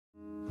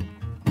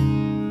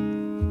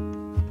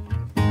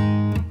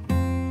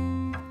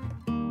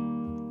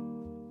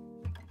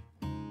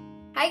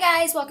Hi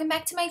guys, welcome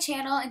back to my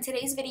channel. In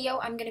today's video,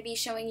 I'm going to be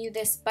showing you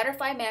this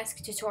butterfly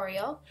mask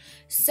tutorial.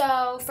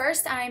 So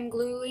first I'm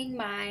gluing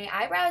my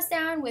eyebrows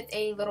down with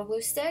a little glue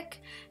stick,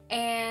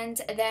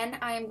 and then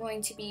I am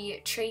going to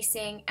be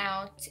tracing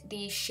out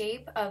the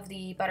shape of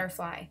the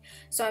butterfly.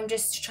 So I'm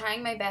just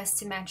trying my best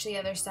to match the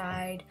other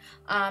side.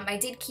 I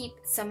did keep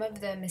some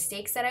of the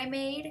mistakes that I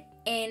made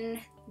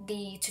in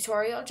the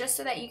tutorial just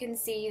so that you can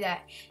see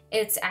that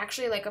it's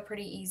actually like a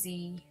pretty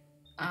easy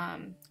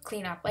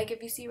clean up. Like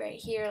if you see right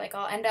here, like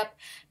I'll end up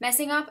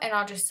messing up and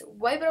I'll just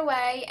wipe it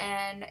away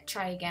and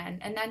try again.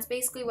 And that's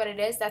basically what it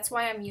is. That's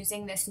why I'm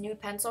using this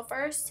nude pencil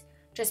first,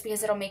 just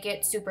because it'll make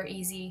it super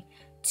easy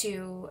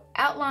to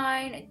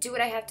outline, do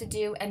what I have to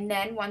do, and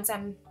then once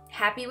I'm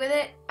happy with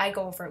it, I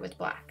go over it with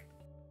black.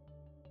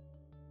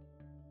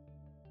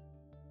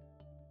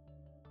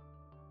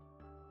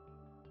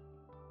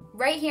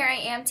 Right here I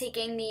am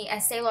taking the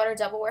Estee Lauder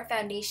Double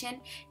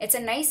foundation. It's a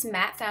nice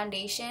matte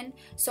foundation,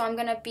 so I'm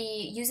going to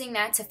be using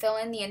that to fill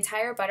in the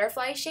entire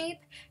butterfly shape,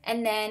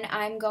 and then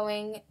I'm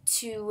going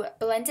to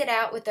blend it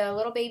out with a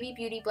little baby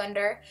beauty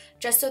blender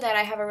just so that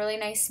I have a really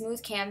nice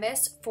smooth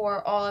canvas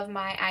for all of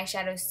my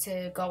eyeshadows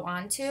to go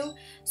onto,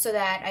 so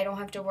that I don't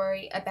have to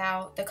worry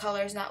about the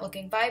colors not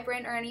looking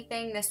vibrant or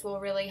anything. This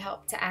will really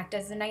help to act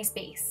as a nice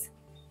base.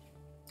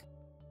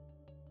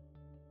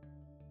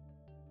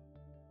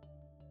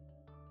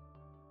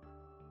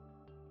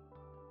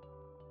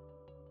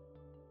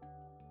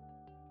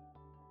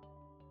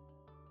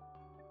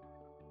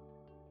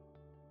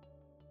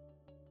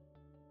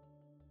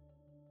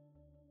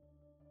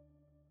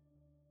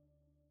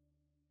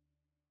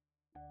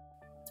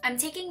 I'm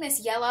taking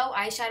this yellow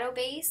eyeshadow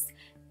base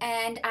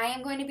and I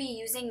am going to be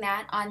using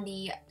that on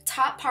the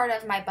top part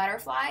of my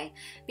butterfly,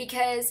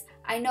 because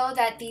I know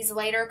that these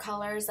lighter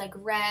colors like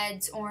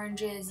reds,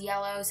 oranges,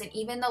 yellows, and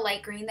even the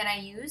light green that I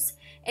use,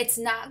 it's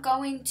not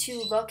going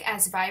to look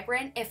as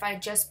vibrant if I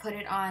just put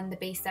it on the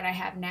base that I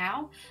have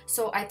now.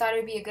 So I thought it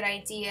would be a good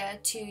idea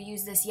to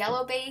use this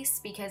yellow base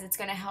because it's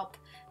going to help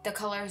the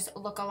colors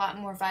look a lot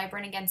more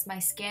vibrant against my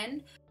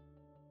skin.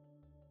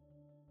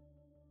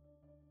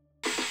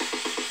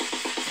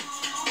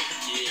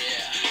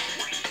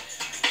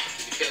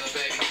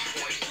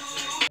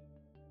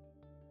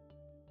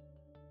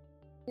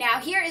 Now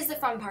here is the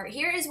fun part.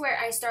 Here is where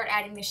I start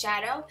adding the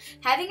shadow.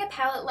 Having a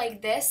palette like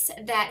this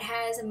that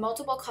has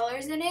multiple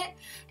colors in it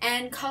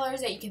and colors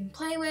that you can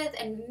play with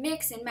and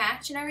mix and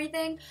match and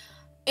everything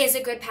is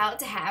a good palette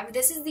to have.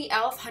 This is the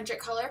e.l.f. 100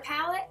 color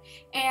palette,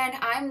 and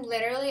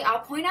I'll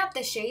point out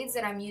the shades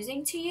that I'm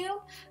using to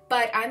you,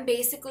 but I'm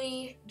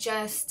basically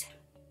just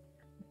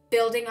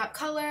building up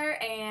color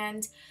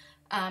and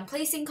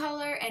placing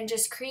color and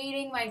just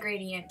creating my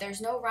gradient.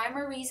 There's no rhyme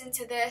or reason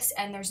to this,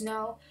 and there's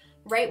no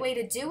right way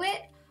to do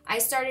it. I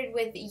started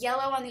with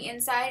yellow on the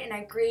inside and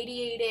I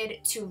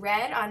gradiated to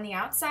red on the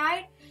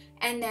outside,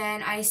 and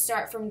then I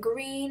start from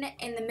green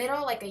in the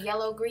middle, like a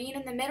yellow green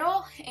in the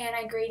middle, and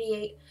I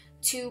gradiate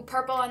to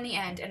purple on the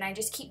end, and I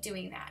just keep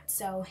doing that.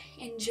 So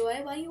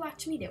enjoy while you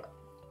watch me do it.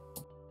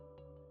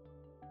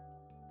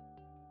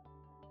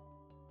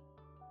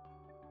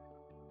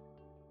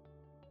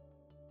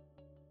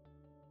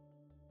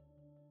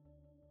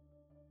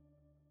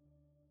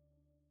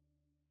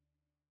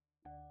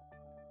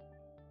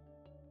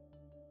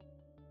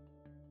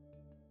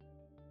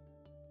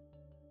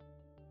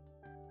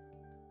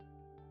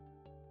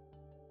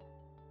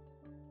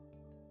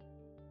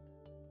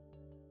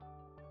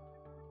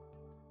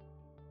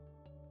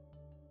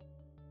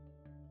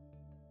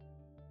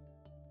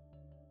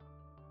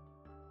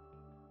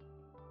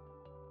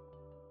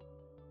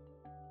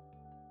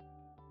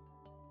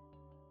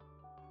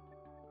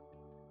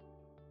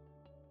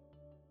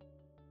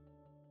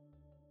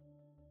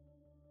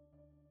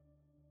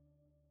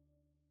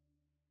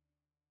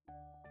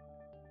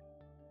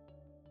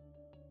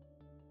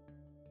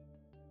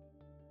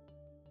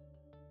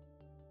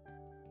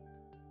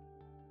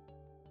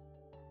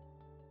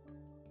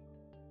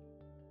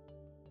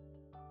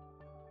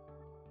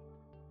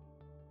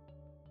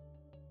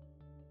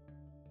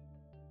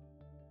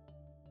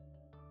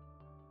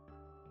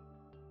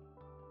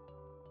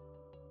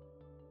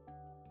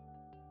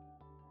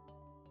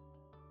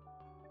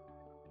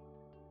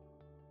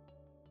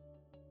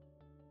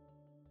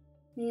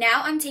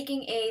 Now I'm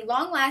taking a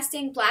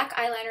long-lasting black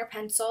eyeliner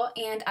pencil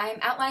and I'm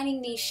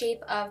outlining the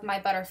shape of my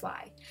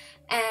butterfly.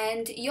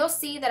 And you'll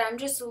see that I'm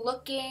just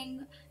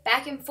looking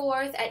back and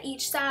forth at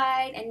each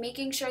side and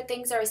making sure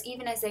things are as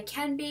even as they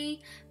can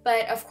be.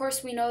 But of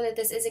course we know that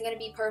this isn't going to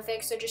be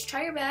perfect, so just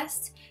try your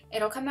best.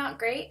 It'll come out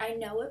great. I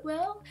know it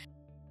will.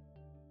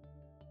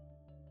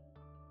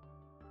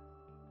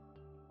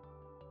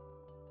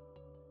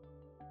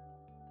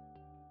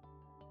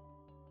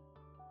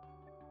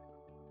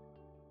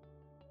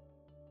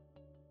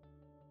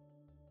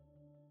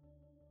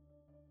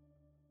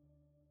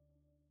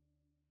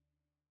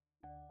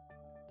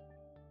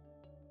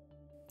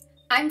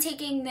 I'm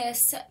taking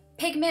this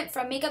pigment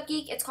from Makeup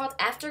Geek. It's called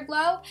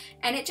AfterGlow,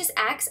 and it just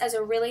acts as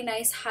a really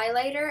nice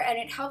highlighter, and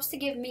it helps to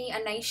give me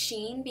a nice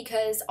sheen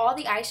because all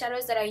the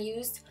eyeshadows that I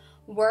used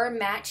were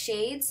matte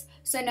shades.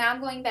 So now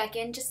I'm going back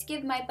in just to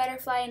give my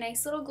butterfly a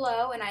nice little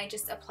glow, and I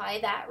just apply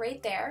that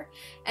right there.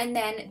 And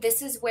then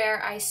this is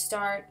where I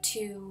start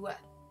to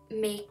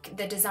make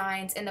the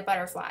designs in the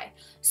butterfly.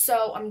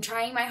 So I'm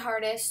trying my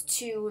hardest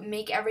to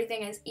make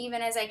everything as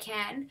even as I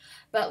can,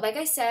 but like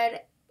I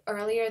said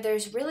earlier,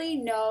 there's really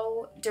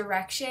no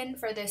direction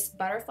for this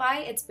butterfly.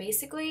 It's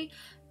basically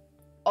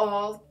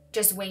all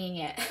just winging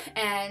it,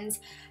 and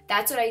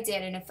that's what I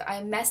did. And if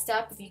I messed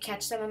up, if you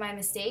catch some of my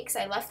mistakes,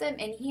 I left them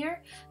in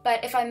here,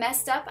 but if I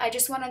messed up, I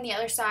just went on the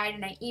other side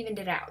and I evened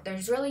it out.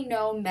 There's really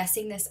no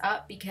messing this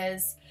up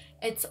because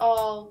it's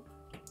all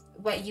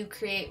what you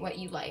create, what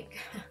you like.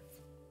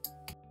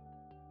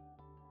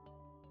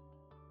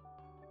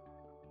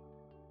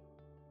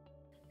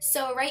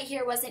 So right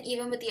here wasn't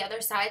even with the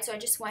other side, so I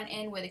just went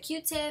in with a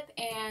Q-tip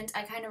and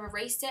I kind of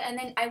erased it, and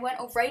then I went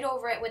right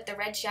over it with the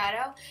red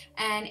shadow,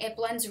 and it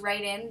blends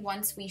right in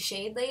once we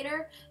shade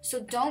later.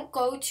 So don't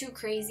go too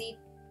crazy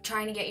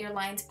trying to get your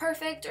lines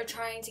perfect or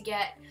trying to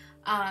get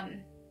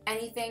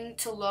anything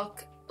to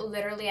look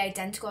literally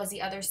identical as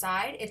the other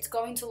side. It's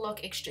going to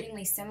look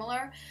extremely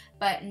similar,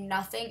 but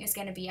nothing is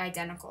going to be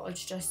identical.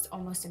 It's just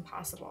almost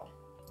impossible.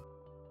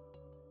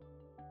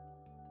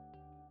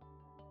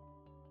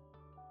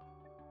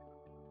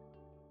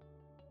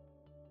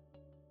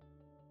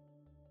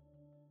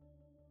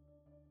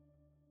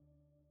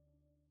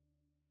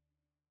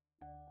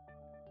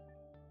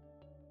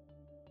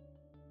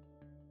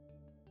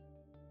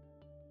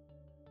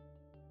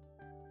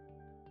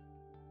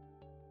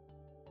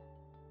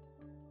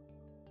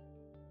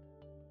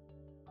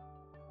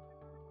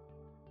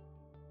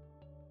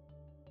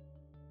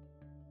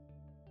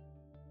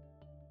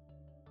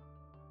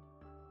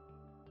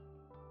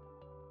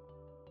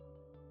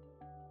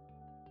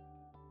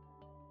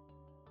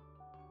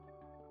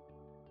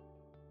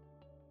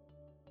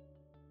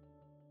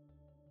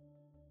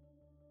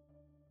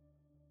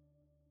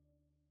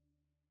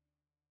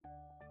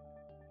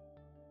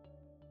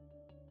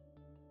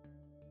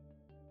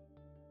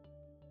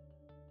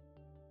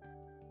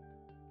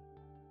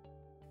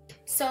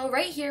 So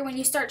right here, when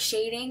you start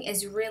shading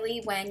is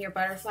really when your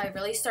butterfly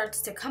really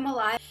starts to come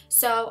alive.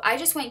 So I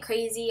just went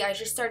crazy. I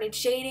just started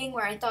shading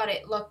where I thought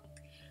it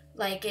looked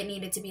like it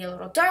needed to be a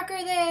little darker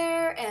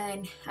there,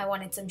 and I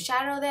wanted some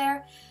shadow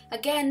there.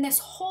 Again, this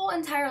whole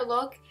entire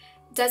look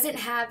doesn't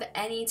have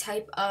any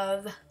type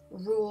of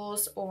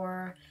rules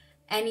or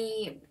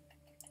any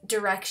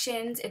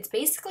directions. It's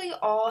basically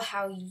all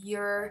how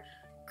your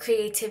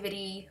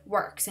creativity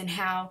works and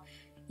how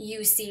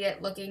you see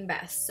it looking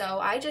best. So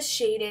I just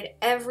shaded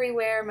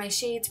everywhere. My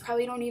shades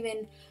probably don't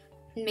even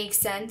make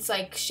sense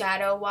like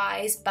shadow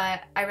wise,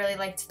 but I really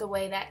liked the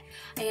way that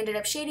I ended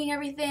up shading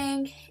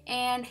everything,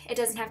 and it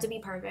doesn't have to be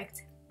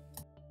perfect.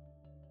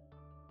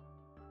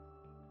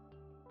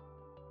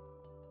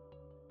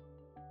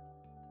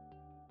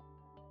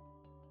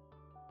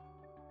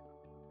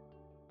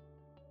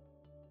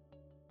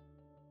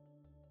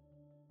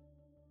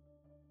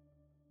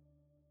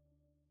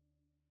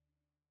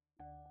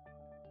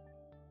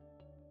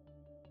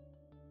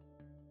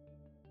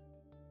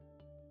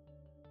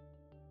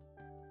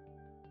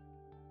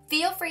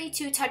 Feel free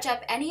to touch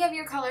up any of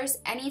your colors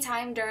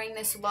anytime during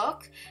this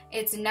look.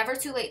 It's never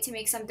too late to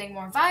make something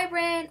more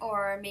vibrant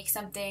or make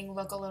something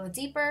look a little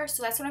deeper.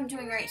 So that's what I'm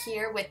doing right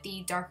here with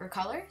the darker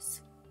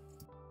colors.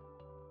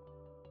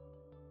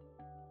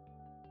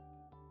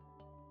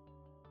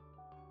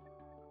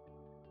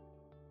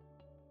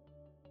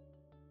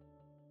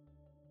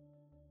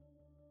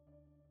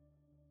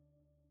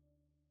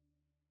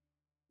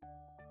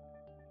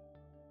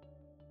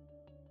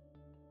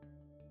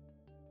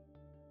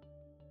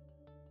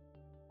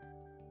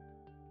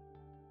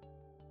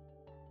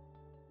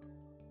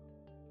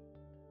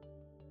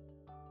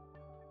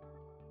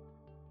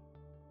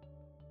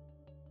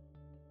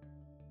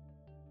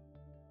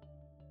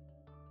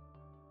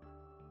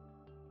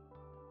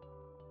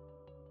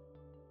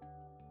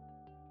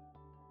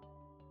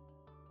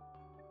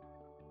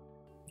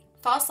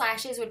 False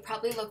lashes would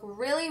probably look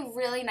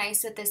really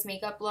nice with this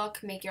makeup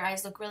look, make your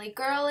eyes look really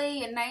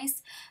girly and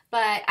nice,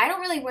 but I don't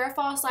really wear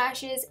false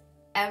lashes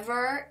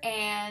ever,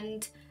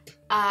 and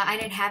I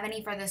didn't have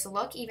any for this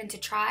look even to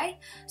try.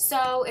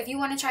 So if you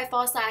want to try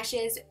false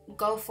lashes,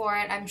 go for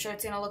it. I'm sure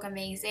it's going to look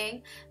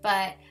amazing,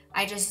 but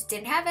I just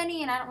didn't have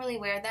any and I don't really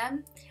wear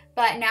them.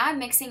 But now I'm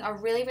mixing a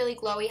really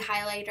glowy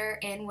highlighter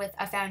in with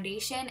a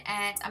foundation,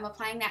 and I'm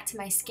applying that to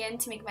my skin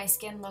to make my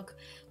skin look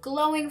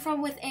glowing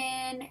from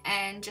within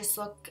and just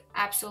look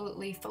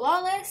absolutely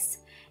flawless.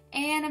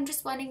 And I'm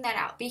just blending that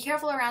out. Be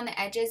careful around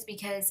the edges,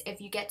 because if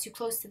you get too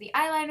close to the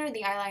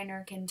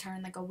eyeliner can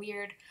turn like a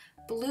weird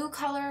blue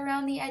color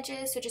around the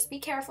edges. So just be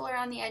careful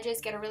around the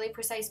edges, get a really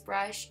precise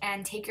brush,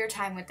 and take your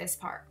time with this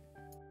part.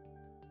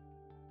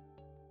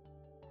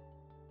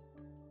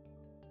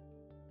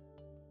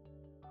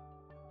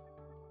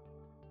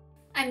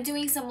 I'm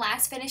doing some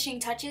last finishing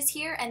touches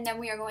here, and then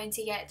we are going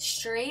to get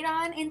straight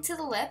on into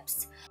the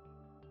lips.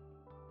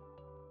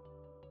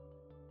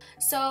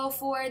 So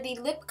for the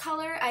lip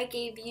color, I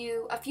gave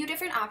you a few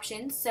different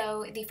options.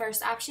 So the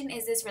first option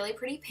is this really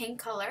pretty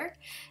pink color.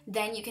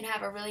 Then you can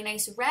have a really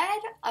nice red,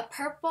 a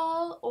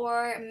purple,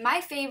 or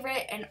my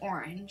favorite, an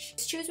orange.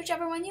 Just choose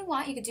whichever one you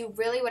want. You could do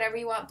really whatever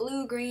you want,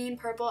 blue, green,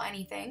 purple,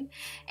 anything.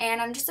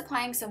 And I'm just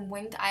applying some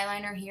winged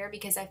eyeliner here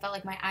because I felt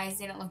like my eyes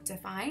didn't look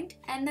defined.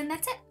 And then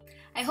that's it.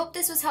 I hope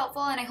this was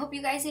helpful and I hope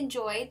you guys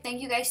enjoyed.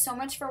 Thank you guys so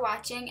much for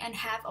watching and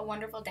have a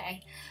wonderful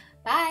day.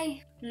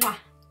 Bye! Mwah.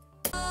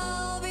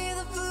 I'll be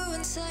the blue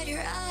inside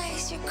your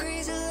eyes. Your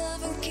crazy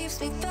loving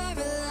keeps me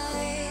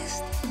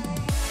paralyzed.